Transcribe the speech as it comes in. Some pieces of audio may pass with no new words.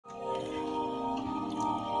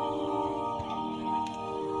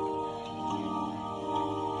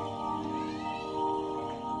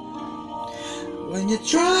you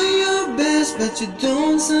try your best but you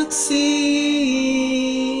don't succeed,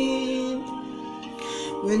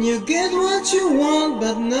 when you get what you want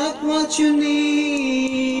but not what you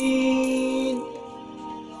need,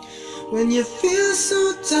 when you feel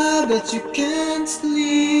so tired but you can't sleep,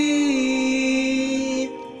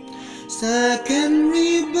 stuck in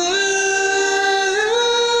reverse,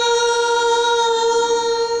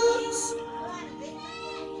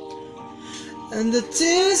 and the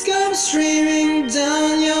tears come streaming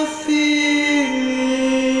down your face,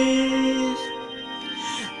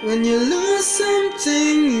 when you lose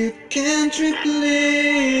something you can't replace,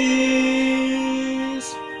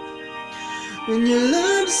 when you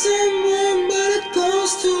love someone but it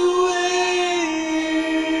goes to waste.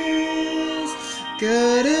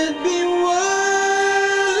 Could it be worse?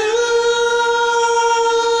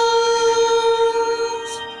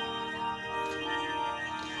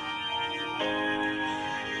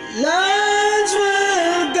 Lights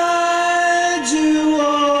will guide you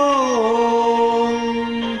on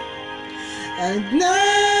and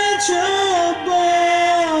ignite your bones,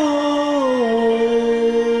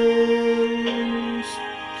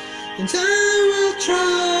 and I will try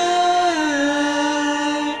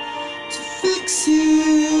to fix you.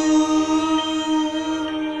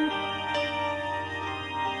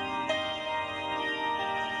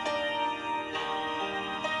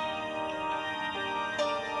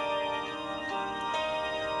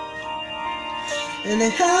 And I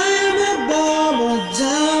have a bubble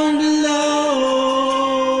down below,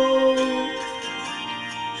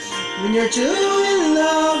 when you're too in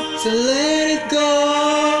love to let it go.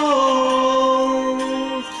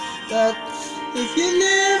 But if you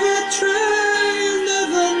never try, you'll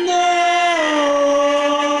never know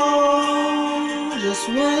just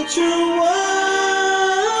what you want.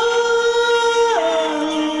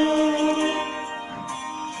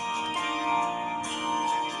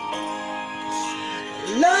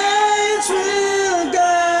 Lights will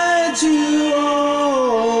guide you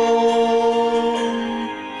on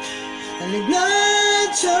and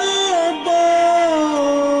ignite your bone,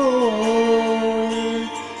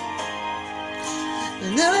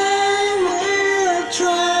 and I will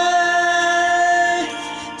try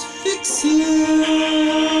to fix you.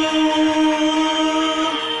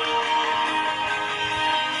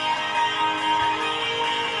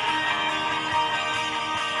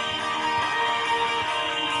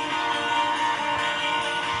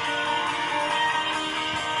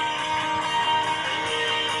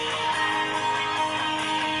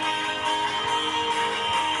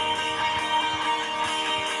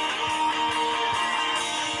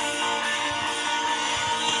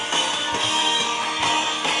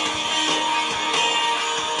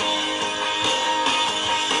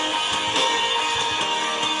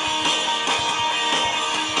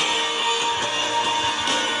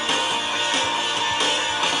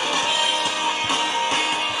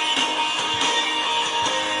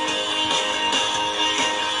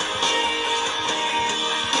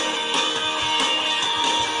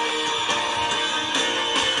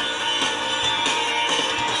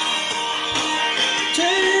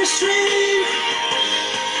 Tears stream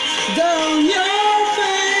down your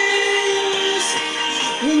face,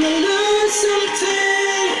 when you lose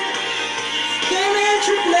something can't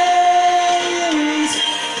replace.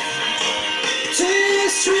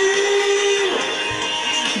 Tears stream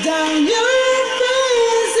down your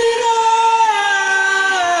face, and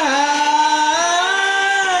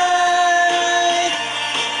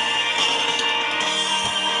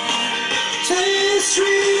tears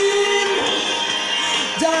stream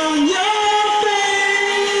down your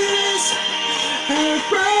face. I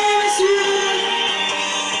promise you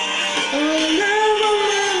I will never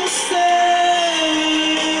make mistakes.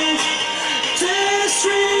 Tears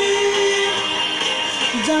stream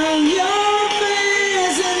down your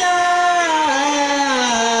face, and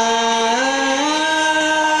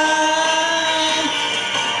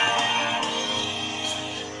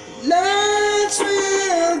lights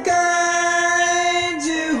will guide